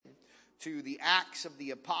to the Acts of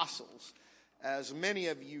the Apostles. As many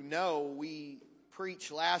of you know, we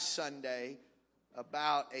preached last Sunday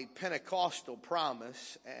about a Pentecostal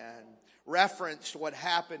promise and referenced what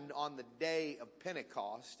happened on the day of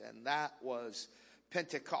Pentecost, and that was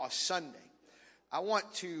Pentecost Sunday. I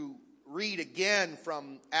want to read again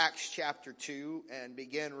from Acts chapter 2 and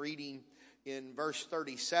begin reading in verse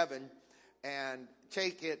 37 and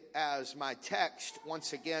take it as my text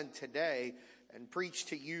once again today and preach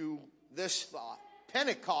to you this thought.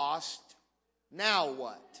 Pentecost, now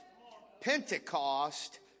what?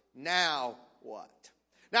 Pentecost, now what?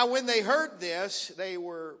 Now when they heard this, they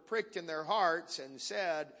were pricked in their hearts and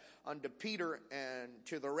said unto Peter and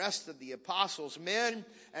to the rest of the apostles, Men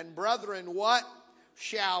and brethren, what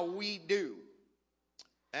shall we do?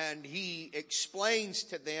 And he explains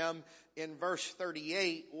to them in verse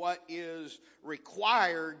 38 what is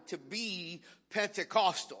required to be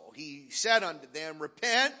Pentecostal. He said unto them,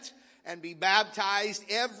 Repent and be baptized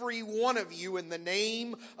every one of you in the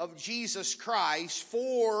name of Jesus Christ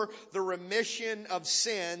for the remission of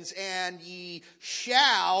sins, and ye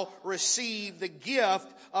shall receive the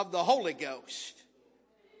gift of the Holy Ghost.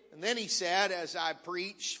 And then he said, as I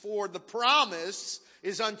preached, for the promise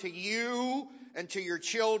is unto you and to your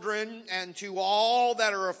children and to all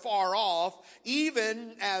that are afar off,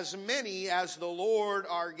 even as many as the Lord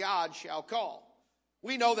our God shall call.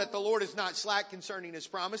 We know that the Lord is not slack concerning his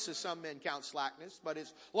promise, as some men count slackness, but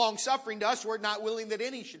is long-suffering to us. We're not willing that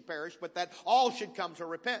any should perish, but that all should come to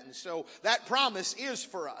repentance. So that promise is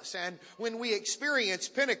for us. And when we experience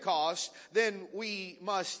Pentecost, then we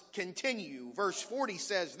must continue. Verse 40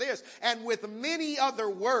 says this, And with many other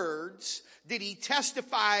words did he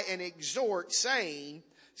testify and exhort, saying,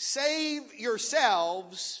 Save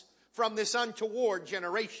yourselves from this untoward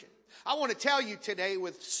generation. I want to tell you today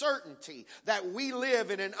with certainty that we live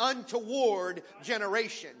in an untoward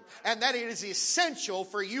generation, and that it is essential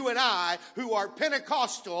for you and I who are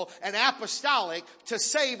Pentecostal and apostolic to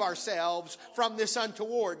save ourselves from this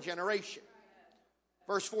untoward generation.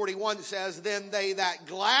 Verse 41 says, Then they that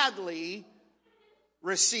gladly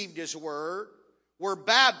received his word were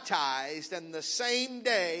baptized, and the same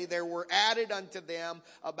day there were added unto them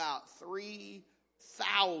about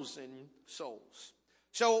 3,000 souls.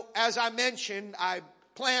 So, as I mentioned, I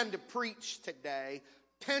plan to preach today,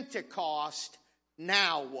 Pentecost,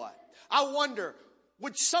 now what? I wonder,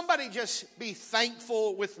 would somebody just be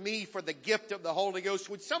thankful with me for the gift of the Holy Ghost?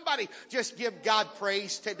 Would somebody just give God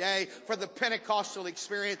praise today for the Pentecostal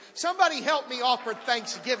experience? Somebody help me offer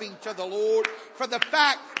thanksgiving to the Lord for the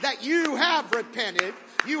fact that you have repented.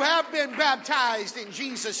 You have been baptized in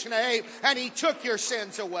Jesus' name, and he took your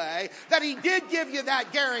sins away. That he did give you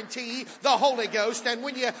that guarantee, the Holy Ghost. And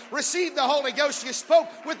when you received the Holy Ghost, you spoke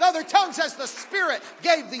with other tongues as the Spirit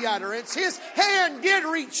gave the utterance. His hand did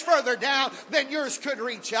reach further down than yours could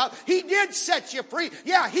reach up. He did set you free.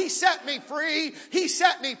 Yeah, he set me free. He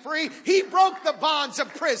set me free. He broke the bonds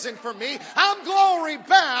of prison for me. I'm glory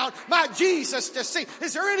bound, my Jesus to see.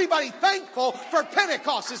 Is there anybody thankful for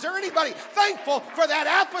Pentecost? Is there anybody thankful for that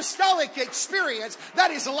apostolic experience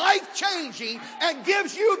that is life-changing and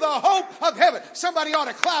gives you the hope of heaven? Somebody ought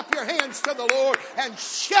to clap your hands to the Lord and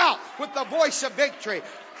shout with the voice of victory.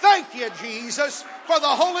 Thank you, Jesus, for the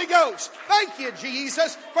Holy Ghost. Thank you,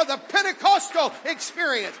 Jesus, for the Pentecostal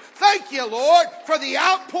experience. Thank you, Lord, for the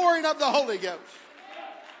outpouring of the Holy Ghost.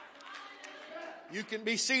 You can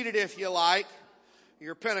be seated if you like.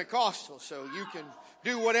 You're Pentecostal, so you can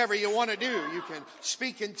do whatever you want to do. You can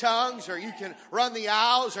speak in tongues, or you can run the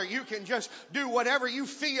aisles, or you can just do whatever you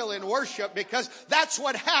feel in worship, because that's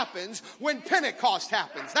what happens when Pentecost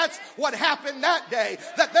happens. That's what happened that day,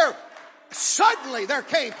 that suddenly there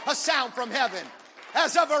came a sound from heaven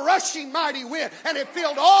as of a rushing mighty wind, and it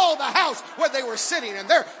filled all the house where they were sitting. And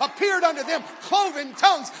there appeared unto them cloven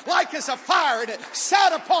tongues like as a fire, and it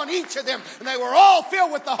sat upon each of them. And they were all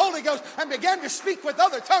filled with the Holy Ghost and began to speak with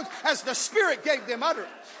other tongues as the Spirit gave them utterance.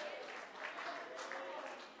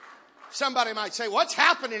 Somebody might say, what's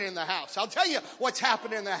happening in the house? I'll tell you what's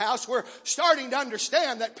happening in the house. We're starting to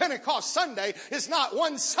understand that Pentecost Sunday is not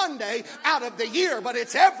one Sunday out of the year, but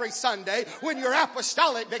it's every Sunday when you're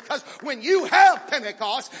apostolic, because when you have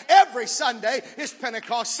Pentecost, every Sunday is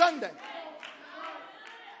Pentecost Sunday.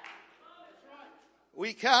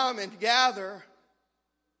 We come and gather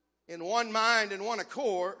in one mind and one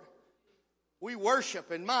accord. We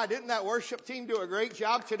worship, and didn't that worship team do a great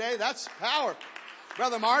job today? That's powerful.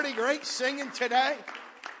 Brother Marty, great singing today.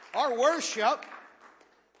 Our worship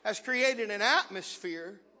has created an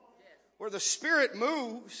atmosphere where the Spirit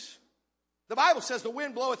moves. The Bible says the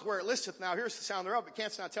wind bloweth where it listeth. Now here's the sound thereof, but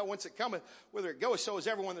canst not tell whence it cometh, whither it goeth. So is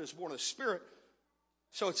everyone that is born of the Spirit.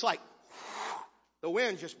 So it's like, The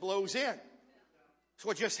wind just blows in. It's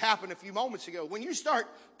what just happened a few moments ago. When you start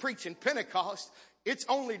preaching Pentecost, it's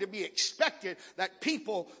only to be expected that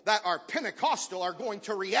people that are Pentecostal are going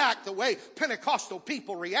to react the way Pentecostal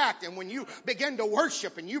people react. And when you begin to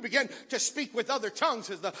worship and you begin to speak with other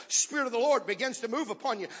tongues as the Spirit of the Lord begins to move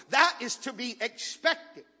upon you, that is to be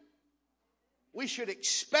expected. We should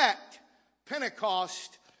expect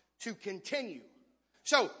Pentecost to continue.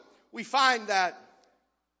 So we find that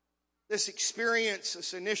this experience,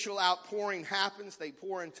 this initial outpouring happens. They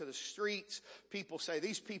pour into the streets. People say,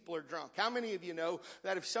 these people are drunk. How many of you know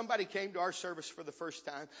that if somebody came to our service for the first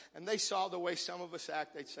time and they saw the way some of us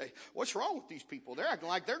act, they'd say, what's wrong with these people? They're acting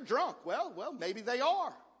like they're drunk. Well, maybe they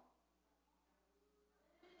are.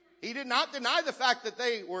 He did not deny the fact that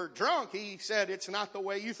they were drunk. He said, it's not the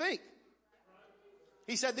way you think.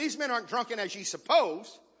 He said, these men aren't drunken as ye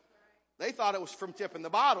suppose. They thought it was from tipping the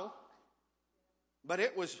bottle. But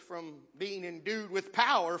it was from being endued with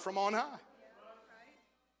power from on high.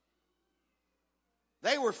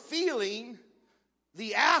 They were feeling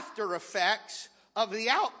the after effects of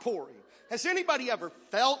the outpouring. Has anybody ever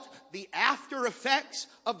felt the after effects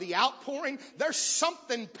of the outpouring? There's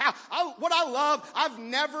something what I love, I've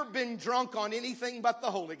never been drunk on anything but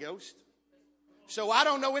the Holy Ghost. So I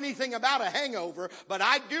don't know anything about a hangover, but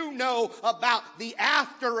I do know about the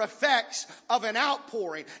after effects of an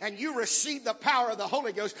outpouring. And you receive the power of the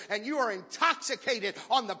Holy Ghost and you are intoxicated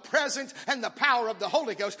on the presence and the power of the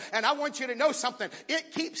Holy Ghost. And I want you to know something.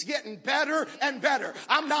 It keeps getting better and better.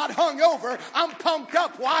 I'm not hungover. I'm pumped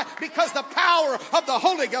up. Why? Because the power of the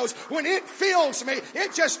Holy Ghost, when it fills me,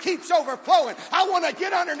 it just keeps overflowing. I want to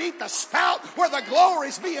get underneath the spout where the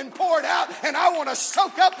glory's being poured out, and I want to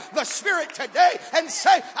soak up the Spirit today and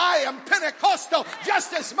say, I am Pentecostal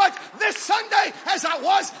just as much this Sunday as I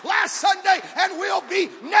was last Sunday and will be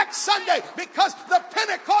next Sunday, because the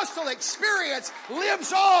Pentecostal experience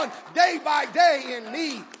lives on day by day in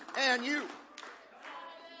me and you.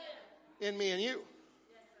 In me and you.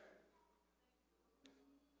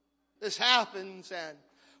 This happens, and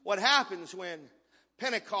what happens when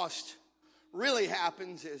Pentecost really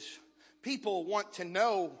happens is people want to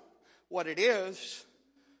know what it is,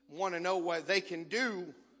 want to know what they can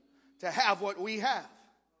do to have what we have.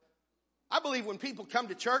 I believe when people come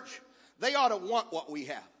to church, they ought to want what we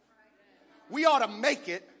have. We ought to make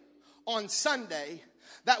it on Sunday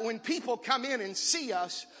that when people come in and see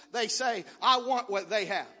us, they say, I want what they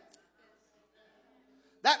have.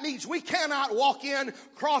 That means we cannot walk in,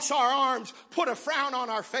 cross our arms, put a frown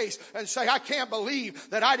on our face and say, I can't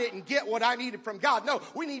believe that I didn't get what I needed from God. No,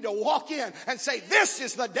 we need to walk in and say, this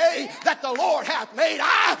is the day that the Lord hath made.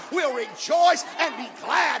 I will rejoice and be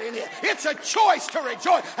glad in it. It's a choice to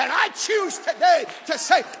rejoice. And I choose today to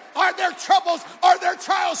say, are there troubles? Are there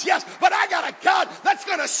trials? Yes, but I got a God that's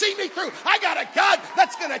going to see me through. I got a God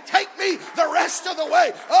that's going to take me the rest of the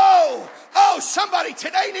way. Oh, somebody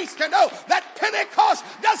today needs to know that Pentecost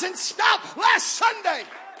doesn't stop last Sunday.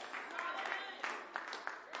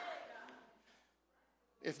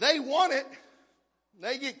 If they want it,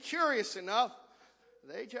 they get curious enough,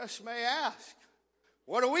 they just may ask,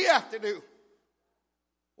 what do we have to do?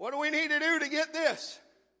 What do we need to do to get this?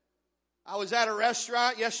 I was at a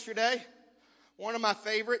restaurant yesterday, one of my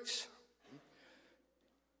favorites.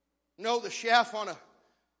 Know the chef on a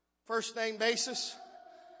first name basis.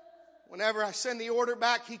 Whenever I send the order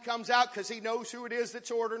back, he comes out because he knows who it is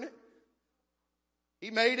that's ordering it.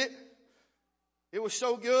 He made it. It was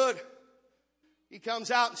so good. He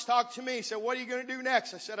comes out and talks to me. He said, what are you going to do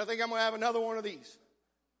next? I said, I think I'm going to have another one of these.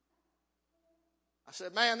 I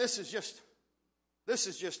said, man, this is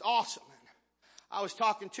just awesome. And I was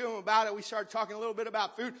talking to him about it. We started talking a little bit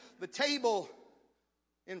about food. The table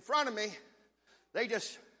in front of me, they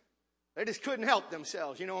just couldn't help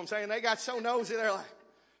themselves. You know what I'm saying? They got so nosy, they're like,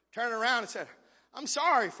 turned around and said, I'm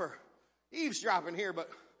sorry for eavesdropping here, but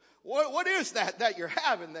what is that you're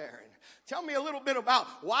having there? And tell me a little bit about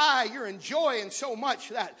why you're enjoying so much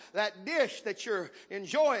that dish that you're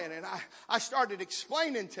enjoying. And I started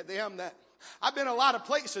explaining to them that I've been a lot of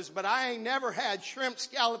places, but I ain't never had shrimp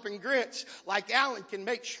scallop and grits like Alan can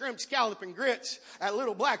make shrimp scallop and grits at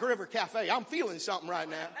Little Black River Cafe. I'm feeling something right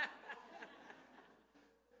now.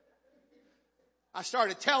 I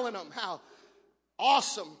started telling them how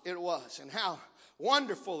awesome it was and how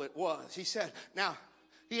wonderful it was. He said, now,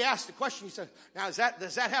 he asked the question, he said, now does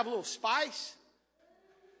that have a little spice?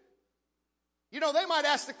 You know, they might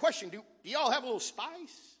ask the question, do y'all have a little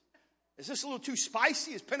spice? Is this a little too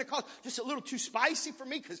spicy? Is Pentecost just a little too spicy for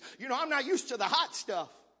me? Because, I'm not used to the hot stuff.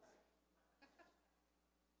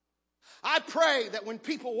 I pray that when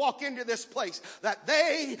people walk into this place, that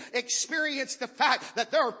they experience the fact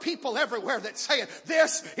that there are people everywhere that saying,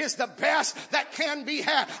 this is the best that can be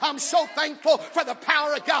had. I'm so thankful for the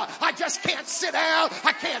power of God. I just can't sit down.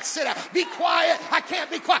 I can't sit down. Be quiet. I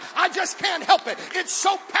can't be quiet. I just can't help it. It's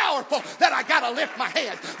so powerful that I gotta lift my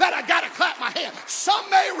hands, that I gotta clap my hands.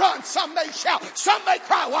 Some may run, some may shout, some may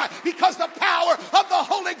cry. Why? Because the power of the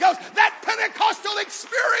Holy Ghost, that Pentecostal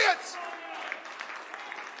experience.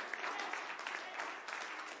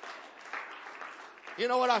 You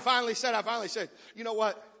know what I finally said? I finally said, you know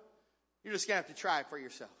what? You're just going to have to try it for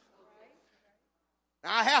yourself.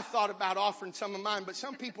 Now, I have thought about offering some of mine, but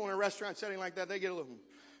some people in a restaurant setting like that, they get a little,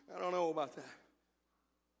 I don't know about that.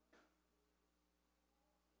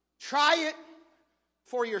 Try it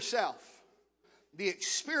for yourself. The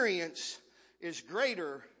experience is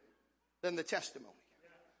greater than the testimony.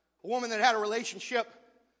 A woman that had a relationship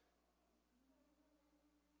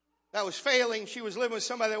that was failing. She was living with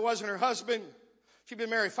somebody that wasn't her husband. She'd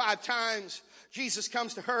been married 5 times. Jesus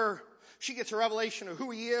comes to her. She gets a revelation of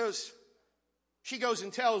who he is. She goes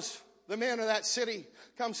and tells the men of that city,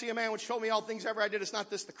 come see a man which told me all things ever I did. Is not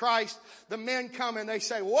this the Christ? The men come and they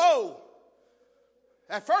say, whoa.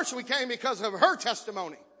 At first we came because of her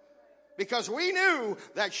testimony. Because we knew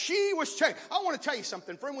that she was changed. I want to tell you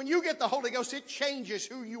something, friend. When you get the Holy Ghost, it changes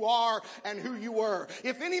who you are and who you were.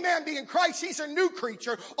 If any man be in Christ, he's a new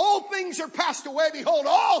creature. All things are passed away. Behold,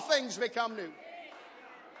 all things become new.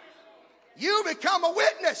 You become a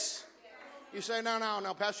witness. You say,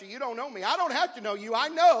 no, Pastor, you don't know me. I don't have to know you. I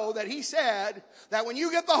know that he said that when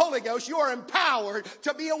you get the Holy Ghost, you are empowered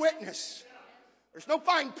to be a witness. There's no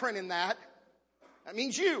fine print in that. That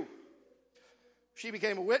means you. She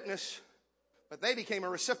became a witness, but they became a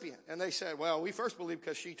recipient. And they said, well, we first believed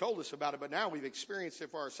because she told us about it, but now we've experienced it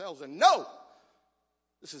for ourselves. And no,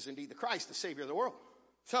 this is indeed the Christ, the Savior of the world.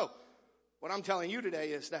 So, what I'm telling you today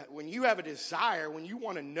is that when you have a desire, when you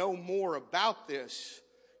want to know more about this,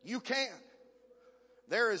 you can.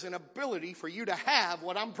 There is an ability for you to have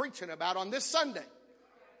what I'm preaching about on this Sunday.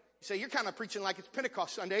 You say, you're kind of preaching like it's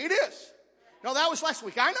Pentecost Sunday. It is. No, that was last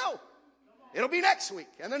week. I know. It'll be next week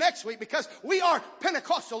and the next week because we are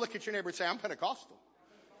Pentecostal. Look at your neighbor and say, I'm Pentecostal.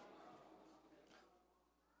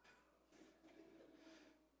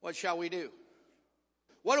 What shall we do?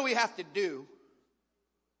 What do we have to do?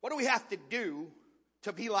 What do we have to do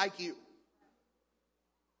to be like you?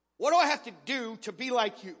 What do I have to do to be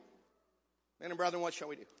like you? Men and brethren, what shall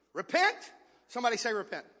we do? Repent. Somebody say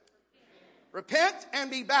repent. Repent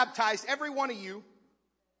and be baptized, every one of you.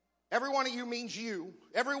 Every one of you means you.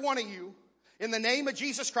 Every one of you. In the name of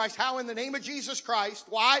Jesus Christ. How in the name of Jesus Christ?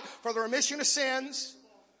 Why? For the remission of sins.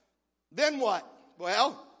 Then what?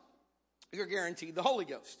 Well, you're guaranteed the Holy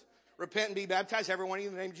Ghost. Repent and be baptized, every one of you,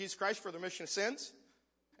 in the name of Jesus Christ, for the remission of sins.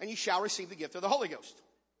 And you shall receive the gift of the Holy Ghost.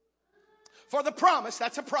 For the promise,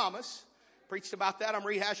 that's a promise. Preached about that. I'm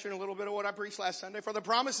rehashing a little bit of what I preached last Sunday. For the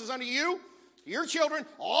promise is unto you, your children,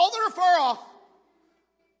 all that are far off,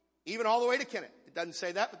 even all the way to Kenan. It doesn't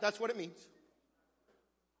say that, but that's what it means.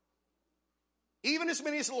 Even as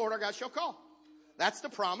many as the Lord our God shall call. That's the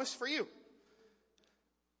promise for you.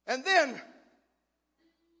 And then,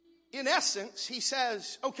 in essence, he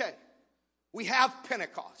says, okay, we have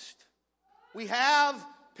Pentecost. We have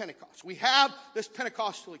Pentecost. We have this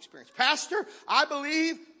Pentecostal experience. Pastor, I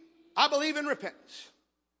believe in repentance.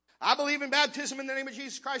 I believe in baptism in the name of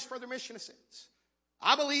Jesus Christ for the remission of sins.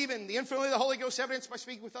 I believe in the infilling of the Holy Ghost, evidence by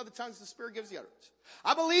speaking with other tongues, the Spirit gives the utterance.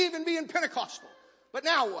 I believe in being Pentecostal. But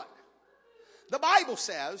now what? The Bible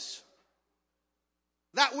says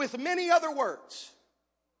that with many other words,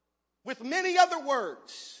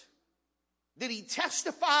 did he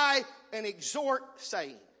testify and exhort,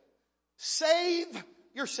 saying, save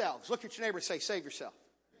yourselves. Look at your neighbor and say, save yourself.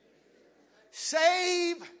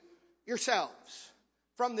 Save yourselves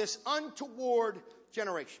from this untoward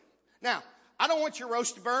generation. Now, I don't want your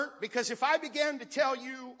roast burnt, because if I began to tell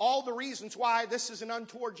you all the reasons why this is an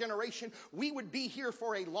untoward generation, we would be here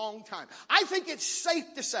for a long time. I think it's safe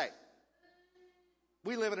to say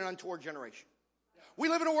we live in an untoward generation. We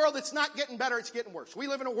live in a world that's not getting better, it's getting worse. We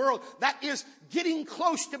live in a world that is getting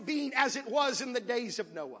close to being as it was in the days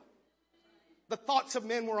of Noah. The thoughts of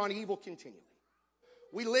men were on evil continually.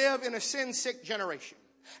 We live in a sin-sick generation.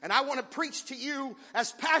 And I want to preach to you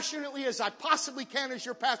as passionately as I possibly can as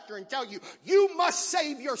your pastor and tell you, you must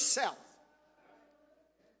save yourself.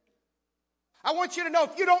 I want you to know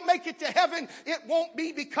if you don't make it to heaven, it won't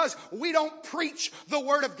be because we don't preach the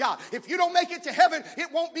Word of God. If you don't make it to heaven,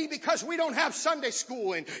 it won't be because we don't have Sunday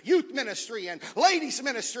school and youth ministry and ladies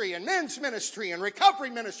ministry and men's ministry and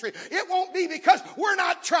recovery ministry. It won't be because we're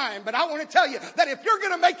not trying. But I want to tell you that if you're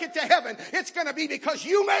going to make it to heaven, it's going to be because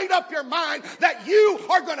you made up your mind that you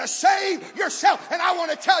are going to save yourself. And I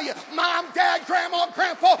want to tell you, Mom, Dad, Grandma,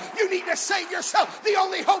 Grandpa, you need to save yourself. The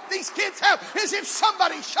only hope these kids have is if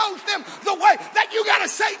somebody shows them the way that you got to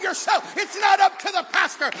save yourself. It's not up to the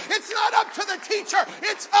pastor. It's not up to the teacher.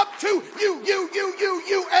 It's up to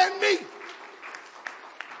you and me.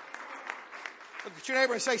 Look at your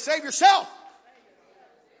neighbor and say, save yourself.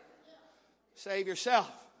 Save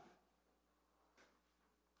yourself.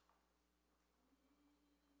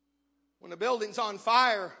 When the building's on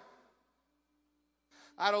fire,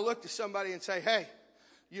 I don't look to somebody and say, hey,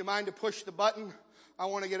 you mind to push the button? I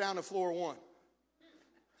want to get down to floor 1.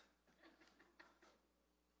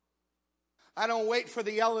 I don't wait for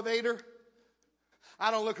the elevator.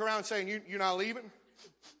 I don't look around saying, you're not leaving?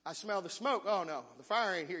 I smell the smoke. Oh, no, the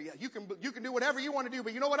fire ain't here yet. You can do whatever you want to do,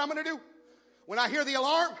 but you know what I'm going to do? When I hear the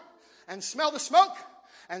alarm and smell the smoke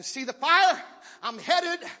and see the fire, I'm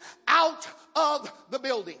headed out of the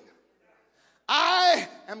building. I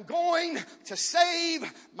am going to save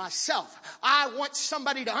myself. I want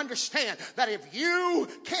somebody to understand that if you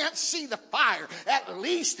can't see the fire, at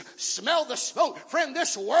least smell the smoke. Friend,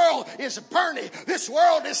 this world is burning. This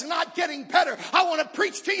world is not getting better. I want to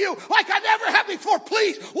preach to you like I never have before.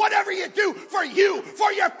 Please, whatever you do for you,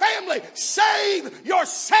 for your family, save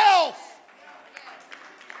yourself.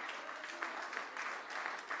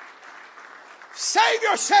 Save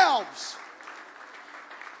yourselves.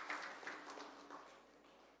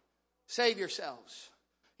 Save yourselves.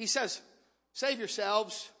 He says, save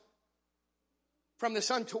yourselves from this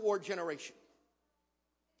untoward generation.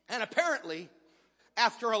 And apparently,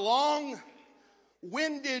 after a long-winded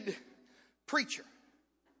preacher,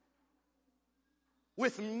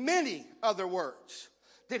 with many other words,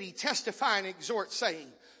 did he testify and exhort, saying,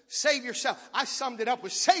 save yourself. I summed it up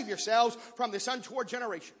with save yourselves from this untoward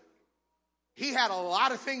generation. He had a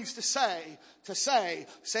lot of things to say,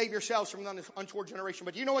 save yourselves from the untoward generation.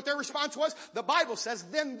 But you know what their response was? The Bible says,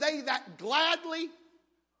 then they that gladly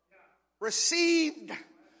received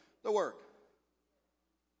the word.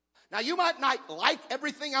 Now, you might not like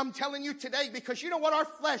everything I'm telling you today because you know what? Our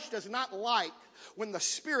flesh does not like when the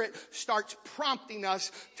Spirit starts prompting us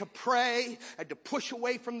to pray and to push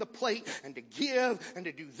away from the plate and to give and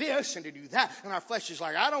to do this and to do that. And our flesh is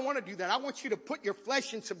like, I don't want to do that. I want you to put your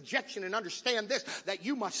flesh in subjection and understand this, that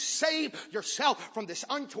you must save yourself from this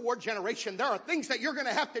untoward generation. There are things that you're going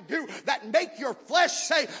to have to do that make your flesh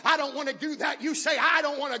say, I don't want to do that. You say, I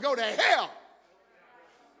don't want to go to hell.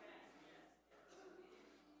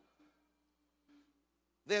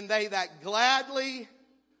 Then they that gladly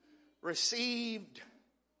received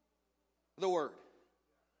the word.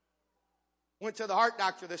 Went to the heart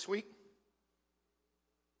doctor this week.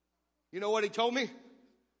 You know what he told me?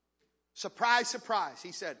 Surprise, surprise.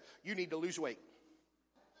 He said, you need to lose weight.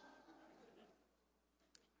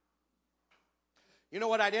 You know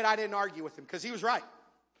what I did? I didn't argue with him because he was right.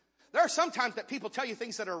 There are some times that people tell you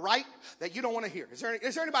things that are right that you don't want to hear. Is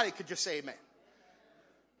there anybody that could just say amen?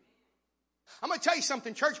 I'm going to tell you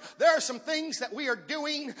something, church. There are some things that we are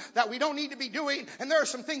doing that we don't need to be doing, and there are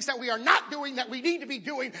some things that we are not doing that we need to be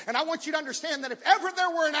doing. And I want you to understand that if ever there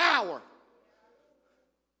were an hour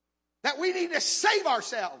that we need to save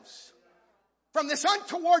ourselves from this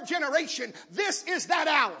untoward generation, this is that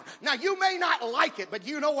hour. Now, you may not like it, but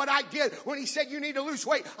you know what I did when he said you need to lose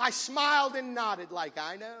weight? I smiled and nodded like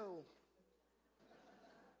I know.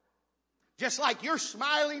 Just like you're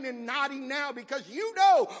smiling and nodding now because you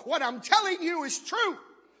know what I'm telling you is true.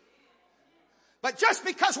 But just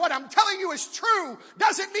because what I'm telling you is true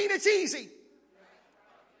doesn't mean it's easy.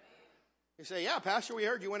 You say, yeah, Pastor, we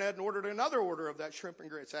heard you went ahead and ordered another order of that shrimp and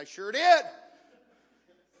grits. I sure did.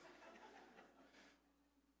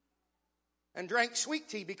 And drank sweet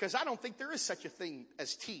tea because I don't think there is such a thing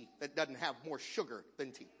as tea that doesn't have more sugar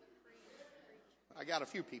than tea. I got a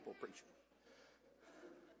few people preaching.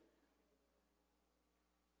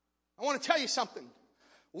 I want to tell you something.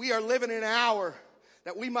 We are living in an hour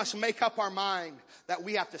that we must make up our mind that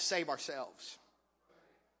we have to save ourselves.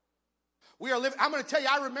 We are living, I'm going to tell you,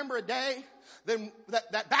 I remember a day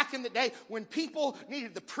that back in the day when people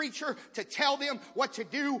needed the preacher to tell them what to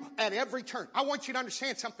do at every turn. I want you to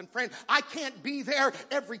understand something, friend. I can't be there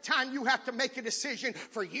every time you have to make a decision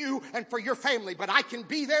for you and for your family, but I can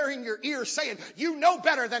be there in your ear saying, you know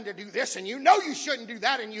better than to do this, and you know you shouldn't do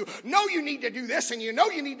that, and you know you need to do this, and you know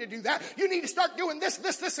you need to do that. You need to start doing this,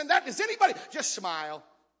 and that. Does anybody just smile?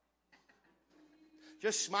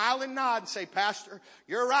 Just smile and nod and say, Pastor,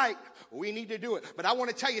 you're right. We need to do it. But I want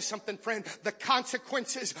to tell you something, friend. The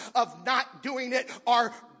consequences of not doing it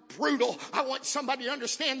are brutal. I want somebody to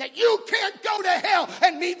understand that you can't go to hell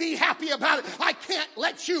and me be happy about it. I can't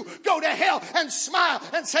let you go to hell and smile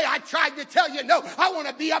and say, I tried to tell you no. I want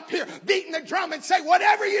to be up here beating the drum and say,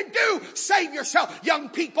 whatever you do, save yourself. Young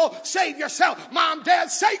people, save yourself. Mom, dad,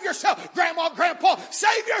 save yourself. Grandma, grandpa,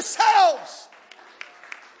 save yourselves.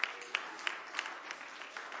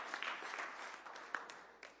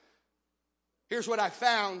 Here's what I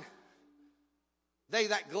found. They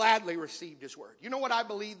that gladly received his word. You know what I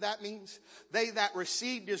believe that means? They that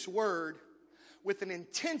received his word with an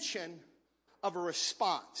intention of a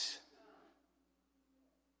response.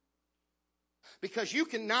 Because you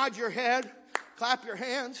can nod your head, clap your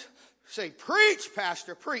hands, say, preach,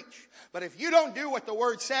 Pastor, preach. But if you don't do what the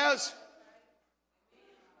word says,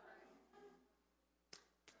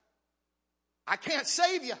 I can't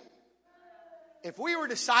save you. If we were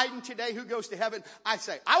deciding today who goes to heaven, I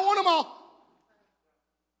say, I want them all.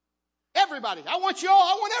 Everybody. I want you all.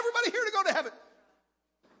 I want everybody here to go to heaven.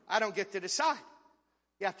 I don't get to decide.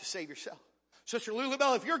 You have to save yourself. Sister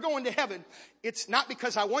Lulabelle, if you're going to heaven, it's not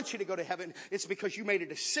because I want you to go to heaven. It's because you made a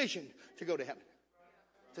decision to go to heaven.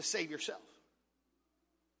 To save yourself.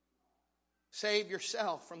 Save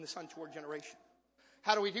yourself from this untoward generation.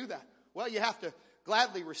 How do we do that? Well, you have to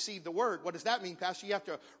gladly receive the word. What does that mean, Pastor? You have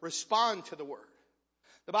to respond to the word.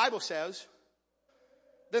 The Bible says,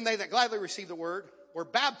 then they that gladly received the word were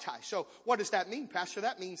baptized. So what does that mean, Pastor?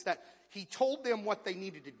 That means that he told them what they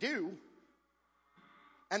needed to do,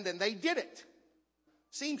 and then they did it.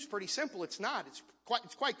 Seems pretty simple. It's not. It's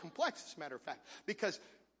quite complex, as a matter of fact. Because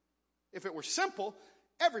if it were simple,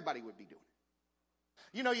 everybody would be doing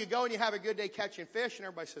it. You know, you go and you have a good day catching fish, and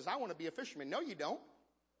everybody says, I want to be a fisherman. No, you don't.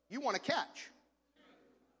 You want to catch.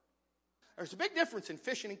 There's a big difference in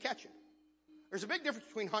fishing and catching. There's a big difference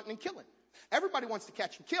between hunting and killing. Everybody wants to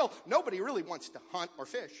catch and kill. Nobody really wants to hunt or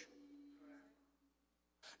fish.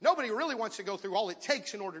 Nobody really wants to go through all it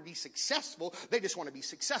takes in order to be successful. They just want to be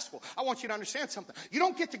successful. I want you to understand something. You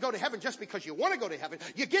don't get to go to heaven just because you want to go to heaven.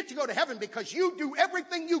 You get to go to heaven because you do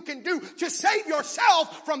everything you can do to save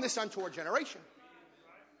yourself from this untoward generation.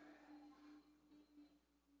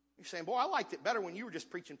 You're saying, boy, I liked it better when you were just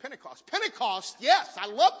preaching Pentecost. Pentecost, yes, I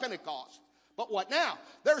love Pentecost. But what now?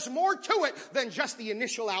 There's more to it than just the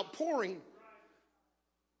initial outpouring.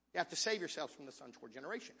 You have to save yourself from this untoward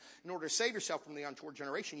generation. In order to save yourself from the untoward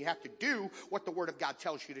generation, you have to do what the Word of God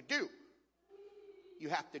tells you to do. You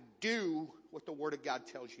have to do what the Word of God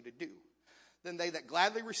tells you to do. Then they that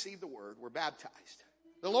gladly received the Word were baptized.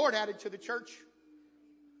 The Lord added to the church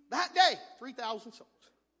that day 3,000 souls.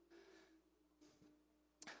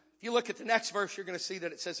 If you look at the next verse, you're going to see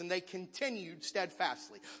that it says, and they continued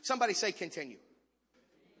steadfastly. Somebody say continue.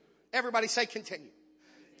 Everybody say continue.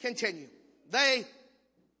 Continue. They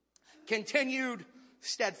continued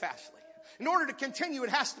steadfastly. In order to continue,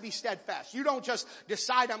 it has to be steadfast. You don't just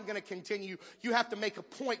decide I'm going to continue. You have to make a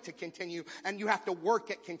point to continue, and you have to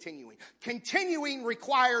work at continuing. Continuing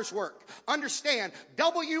requires work. Understand,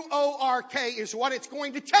 WORK is what it's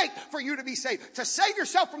going to take for you to be saved. To save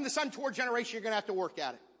yourself from this untoward generation, you're going to have to work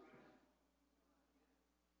at it.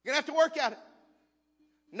 You're going to have to work at it.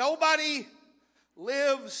 Nobody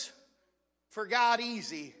lives for God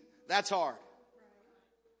easy. That's hard.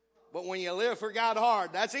 But when you live for God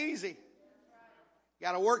hard, that's easy. You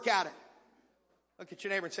got to work at it. Look at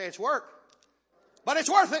your neighbor and say, it's work, but it's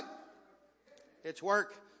worth it. It's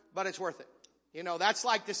work, but it's worth it. You know, that's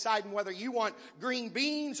like deciding whether you want green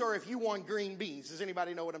beans or if you want green beans. Does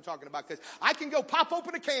anybody know what I'm talking about? Because I can go pop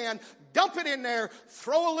open a can, dump it in there,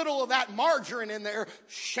 throw a little of that margarine in there,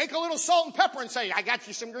 shake a little salt and pepper and say, I got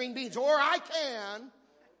you some green beans. Or I can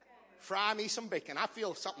fry me some bacon. I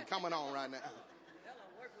feel something coming on right now.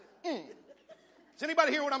 Does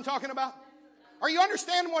anybody hear what I'm talking about? Are you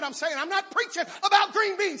understanding what I'm saying? I'm not preaching about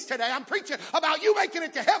green beans today. I'm preaching about you making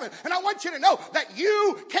it to heaven. And I want you to know that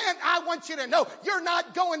I want you to know you're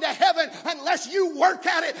not going to heaven unless you work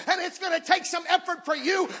at it. And it's going to take some effort for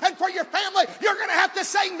you and for your family. You're going to have to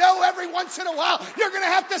say no every once in a while. You're going to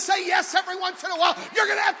have to say yes every once in a while. You're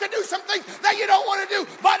going to have to do some things that you don't want to do,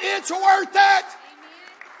 but it's worth it.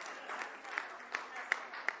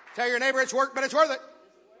 Tell your neighbor it's work, but it's worth it.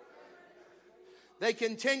 They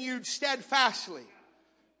continued steadfastly,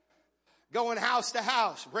 going house to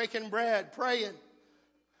house, breaking bread, praying.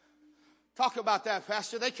 Talk about that,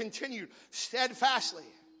 Pastor. They continued steadfastly,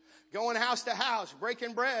 going house to house,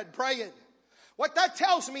 breaking bread, praying. What that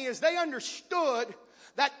tells me is they understood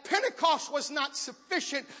that Pentecost was not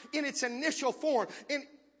sufficient in its initial form. In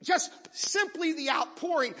just simply the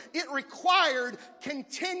outpouring, it required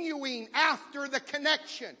continuing after the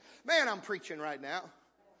connection. Man, I'm preaching right now.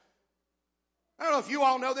 I don't know if you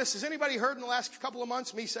all know this. Has anybody heard in the last couple of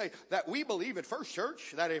months me say that we believe at First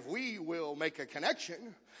Church that if we will make a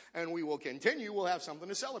connection and we will continue, we'll have something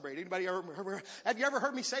to celebrate? Anybody have you ever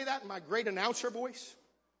heard me say that in my great announcer voice?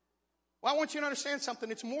 Well, I want you to understand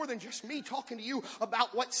something. It's more than just me talking to you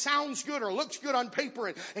about what sounds good or looks good on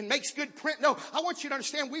paper and makes good print. No, I want you to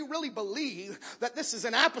understand we really believe that this is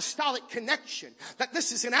an apostolic connection. That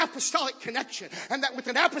this is an apostolic connection. And that with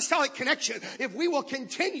an apostolic connection, if we will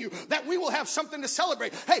continue, that we will have something to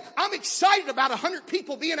celebrate. Hey, I'm excited about 100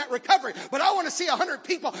 people being at recovery, but I want to see 100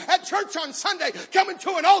 people at church on Sunday coming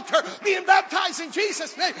to an altar, being baptized in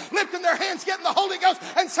Jesus' name, lifting their hands, getting the Holy Ghost,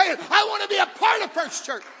 and saying, I want to be a part of First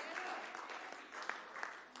Church.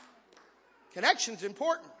 Connection's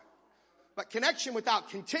important, but connection without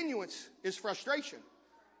continuance is frustration.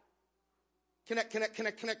 Connect.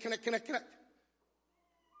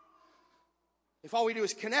 If all we do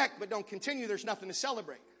is connect but don't continue, there's nothing to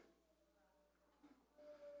celebrate.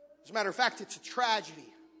 As a matter of fact, it's a tragedy.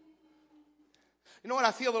 You know what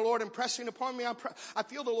I feel the Lord impressing upon me? I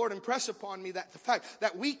feel the Lord impress upon me that the fact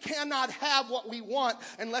that we cannot have what we want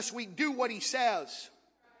unless we do what He says.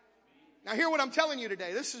 Now hear what I'm telling you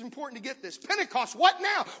today. This is important to get this. Pentecost, what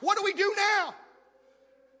now? What do we do now?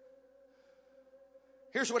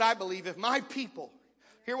 Here's what I believe. If my people,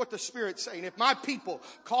 hear what the Spirit's saying. If my people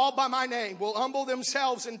called by my name will humble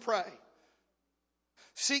themselves and pray,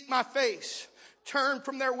 seek my face, turn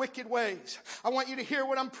from their wicked ways. I want you to hear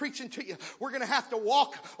what I'm preaching to you. We're going to have to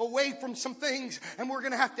walk away from some things, and we're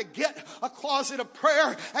going to have to get a closet of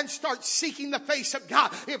prayer and start seeking the face of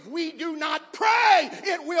God. If we do not pray,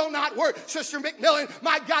 it will not work. Sister McMillan,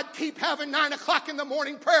 my God, keep having 9 o'clock in the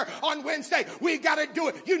morning prayer on Wednesday. We got to do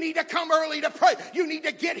it. You need to come early to pray. You need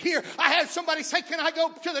to get here. I had somebody say, can I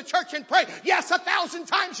go to the church and pray? Yes, 1,000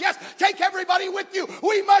 times yes. Take everybody with you.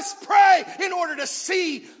 We must pray in order to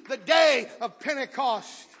see the day of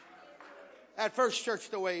Pentecost at First Church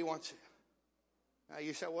the way He wants it. Now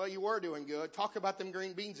you say, well, you were doing good. Talk about them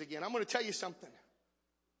green beans again. I'm going to tell you something.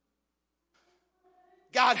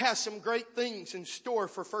 God has some great things in store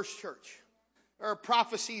for First Church. There are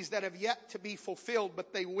prophecies that have yet to be fulfilled,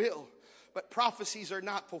 but they will. But prophecies are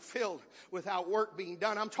not fulfilled without work being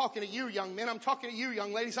done. I'm talking to you, young men. I'm talking to you,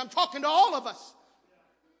 young ladies. I'm talking to all of us.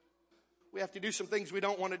 We have to do some things we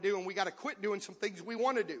don't want to do, and we got to quit doing some things we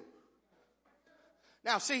want to do.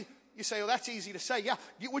 Now, see, you say, well, that's easy to say. Yeah.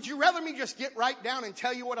 Would you rather me just get right down and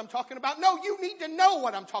tell you what I'm talking about? No, you need to know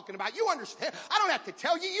what I'm talking about. You understand. I don't have to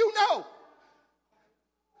tell you. You know.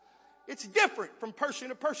 It's different from person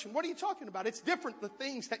to person. What are you talking about? It's different the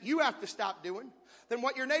things that you have to stop doing than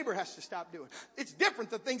what your neighbor has to stop doing. It's different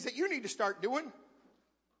the things that you need to start doing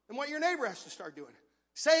than what your neighbor has to start doing.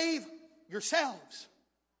 Save yourselves.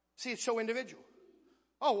 See, it's so individual.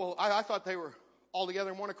 Oh, well, I thought they were all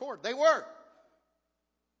together in one accord. They were.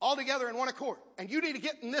 All together in one accord. And you need to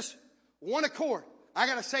get in this one accord. I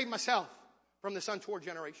got to save myself from this untoward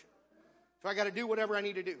generation. So I got to do whatever I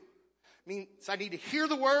need to do. Means I need to hear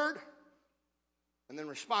the word and then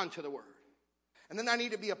respond to the word. And then I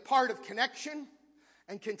need to be a part of connection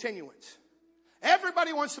and continuance.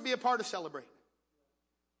 Everybody wants to be a part of celebrating.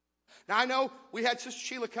 Now I know we had Sister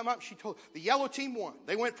Sheila come up. She told the yellow team won.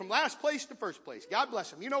 They went from last place to first place. God bless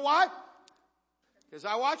them. You know why? Because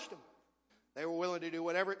I watched them. They were willing to do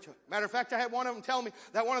whatever it took. Matter of fact, I had one of them tell me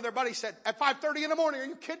that one of their buddies said, at 5:30 in the morning, are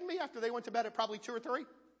you kidding me? After they went to bed at probably 2 or 3.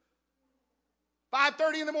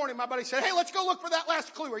 5:30 in the morning, my buddy said, hey, let's go look for that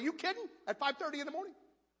last clue. Are you kidding? At 5:30 in the morning.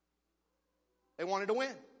 They wanted to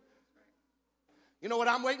win. You know what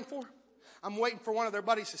I'm waiting for? I'm waiting for one of their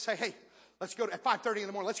buddies to say, hey, let's go at 5:30 in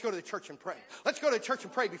the morning. Let's go to the church and pray. Let's go to the church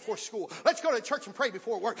and pray before school. Let's go to the church and pray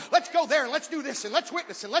before work. Let's go there and let's do this and let's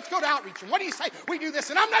witness and let's go to outreach. And what do you say? We do this.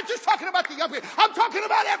 And I'm not just talking about the young people. I'm talking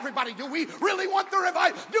about everybody. Do we really want the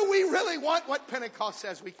revival? Do we really want what Pentecost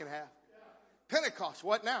says we can have? Pentecost,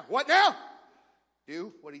 what now? What now?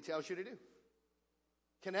 Do what He tells you to do.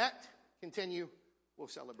 Connect, continue, we'll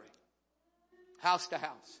celebrate. House to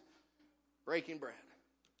house, breaking bread,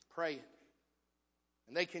 praying.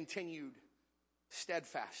 And they continued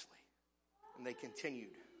steadfastly. And they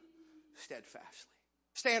continued steadfastly.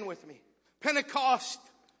 Stand with me. Pentecost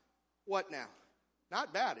what now?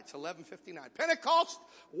 Not bad. It's 11:59. Pentecost,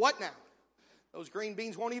 what now? Those green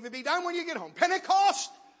beans won't even be done when you get home.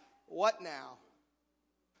 Pentecost, what now?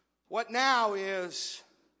 What now is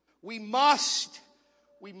we must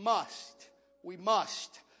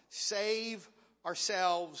save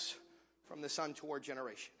ourselves from this untoward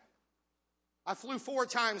generation. I flew 4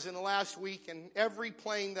 times in the last week, and every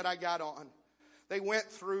plane that I got on, they went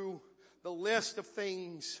through the list of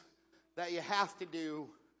things that you have to do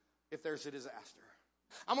if there's a disaster.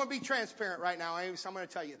 I'm going to be transparent right now. So I'm going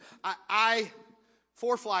to tell you.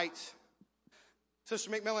 4 flights.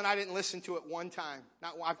 Sister McMillan, I didn't listen to it one time.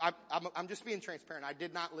 I'm just being transparent. I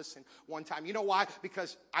did not listen one time. You know why?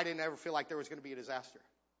 Because I didn't ever feel like there was going to be a disaster.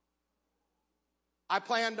 I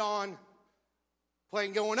planned on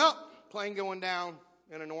plane going up, plane going down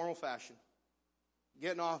in a normal fashion.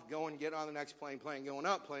 Getting off, getting on the next plane going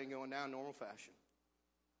up, plane going down, normal fashion.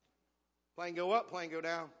 Plane go up, plane go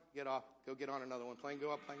down, get off, go get on another one. Plane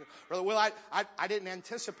go up, plane go. Brother Will, I didn't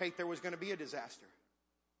anticipate there was going to be a disaster.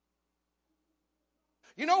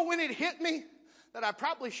 You know when it hit me that I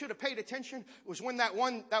probably should have paid attention was when that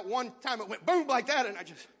one time it went boom like that, and I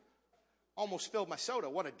just almost spilled my soda.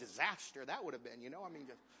 What a disaster that would have been,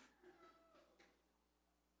 just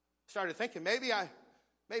started thinking maybe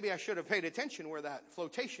I should have paid attention where that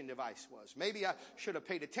flotation device was. Maybe I should have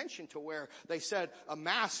paid attention to where they said a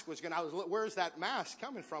mask was going to, where's that mask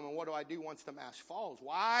coming from, and what do I do once the mask falls?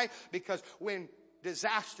 Why? Because when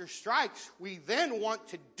disaster strikes, we then want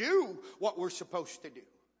to do what we're supposed to do.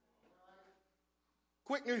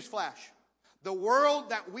 Quick news flash. The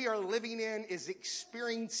world that we are living in is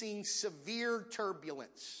experiencing severe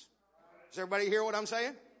turbulence. Does everybody hear what I'm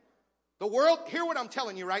saying? The world, hear what I'm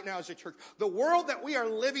telling you right now as a church. The world that we are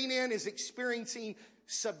living in is experiencing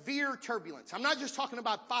severe turbulence. I'm not just talking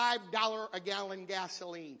about $5 a gallon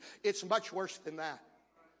gasoline. It's much worse than that.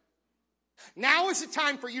 Now is the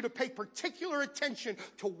time for you to pay particular attention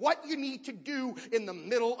to what you need to do in the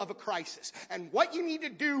middle of a crisis. And what you need to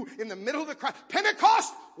do in the middle of the crisis.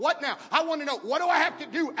 Pentecost, what now? I want to know, what do I have to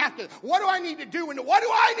do after? What do I need to do? And what do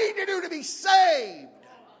I need to do to be saved?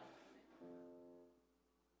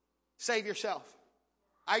 Save yourself.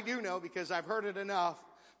 I do know because I've heard it enough.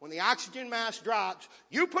 When the oxygen mask drops,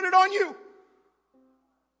 you put it on you.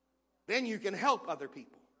 Then you can help other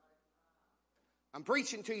people. I'm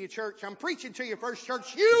preaching to you, church. I'm preaching to you, First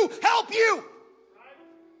Church. You help you.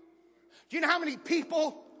 Do you know how many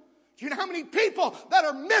people that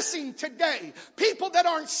are missing today? People that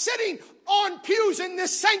aren't sitting on pews in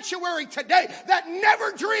this sanctuary today that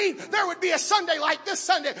never dreamed there would be a Sunday like this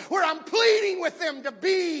Sunday where I'm pleading with them to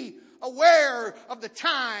be aware of the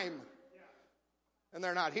time. And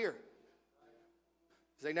they're not here.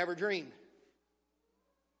 Because they never dreamed.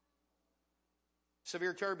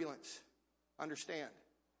 Severe turbulence. Understand.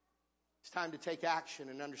 It's time to take action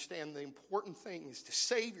and understand the important thing is to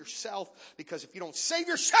save yourself, because if you don't save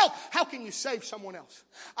yourself, how can you save someone else?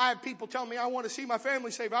 I have people tell me, I want to see my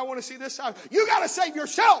family saved. I want to see this. You got to save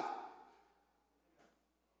yourself.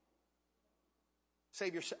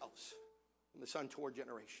 Save yourselves from this untoward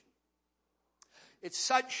generation. It's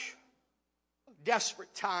such a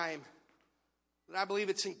desperate time that I believe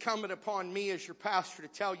it's incumbent upon me as your pastor to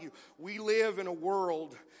tell you, we live in a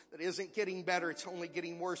world that isn't getting better, it's only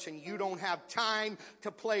getting worse, and you don't have time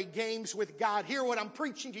to play games with God. Hear what I'm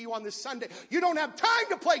preaching to you on this Sunday. You don't have time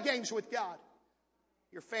to play games with God.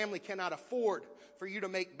 Your family cannot afford for you to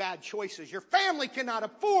make bad choices. Your family cannot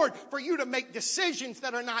afford for you to make decisions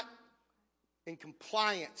that are not in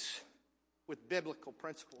compliance with biblical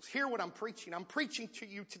principles. Hear what I'm preaching. I'm preaching to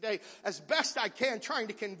you today as best I can, trying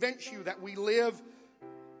to convince you that we live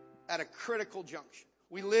at a critical junction.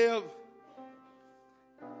 We live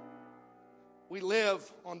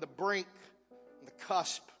on the brink, on the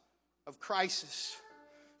cusp of crisis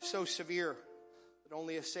so severe that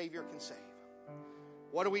only a Savior can save.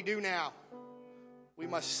 What do we do now? We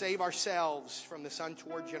must save ourselves from this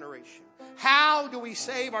untoward generation. How do we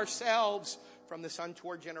save ourselves from this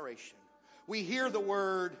untoward generation? We hear the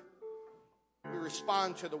word, we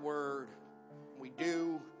respond to the word, we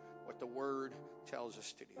do what the word tells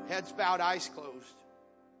us to do. Heads bowed, eyes closed.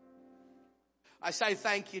 I say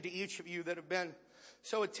thank you to each of you that have been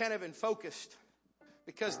so attentive and focused,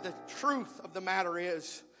 because the truth of the matter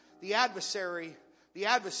is the adversary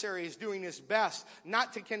is doing his best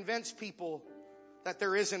not to convince people that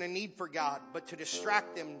there isn't a need for God, but to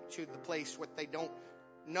distract them to the place what they don't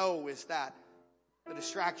know is that the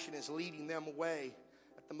distraction is leading them away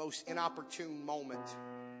at the most inopportune moment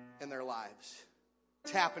in their lives.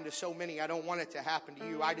 It's happened to so many. I don't want it to happen to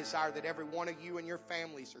you. I desire that every one of you and your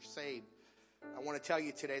families are saved. I want to tell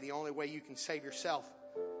you today, the only way you can save yourself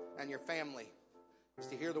and your family is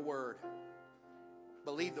to hear the Word,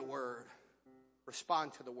 believe the Word,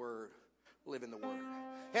 respond to the Word, live in the Word.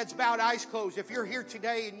 Heads bowed, eyes closed. If you're here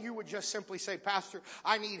today and you would just simply say, Pastor,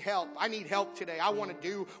 I need help. I need help today. I want to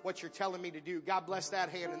do what you're telling me to do. God bless that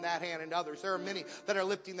hand and others. There are many that are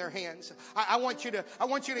lifting their hands. I want you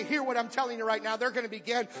to hear what I'm telling you right now. They're going to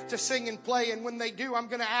begin to sing and play. And when they do, I'm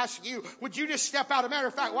going to ask you, would you just step out? As a matter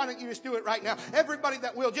of fact, why don't you just do it right now? Everybody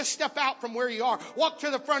that will, just step out from where you are. Walk to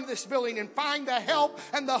the front of this building and find the help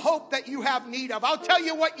and the hope that you have need of. I'll tell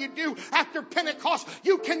you what you do after Pentecost.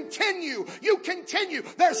 You continue.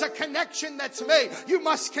 There's a connection that's made. You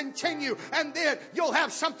must continue, and then you'll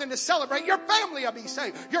have something to celebrate. Your family will be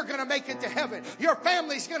saved. You're going to make it to heaven. Your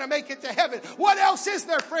family's going to make it to heaven. What else is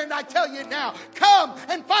there, friend? I tell you now, come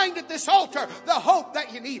and find at this altar the hope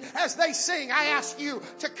that you need. As they sing, I ask you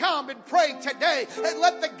to come and pray today, and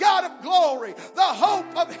let the God of glory, the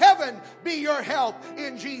hope of heaven, be your help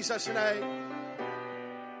in Jesus' name.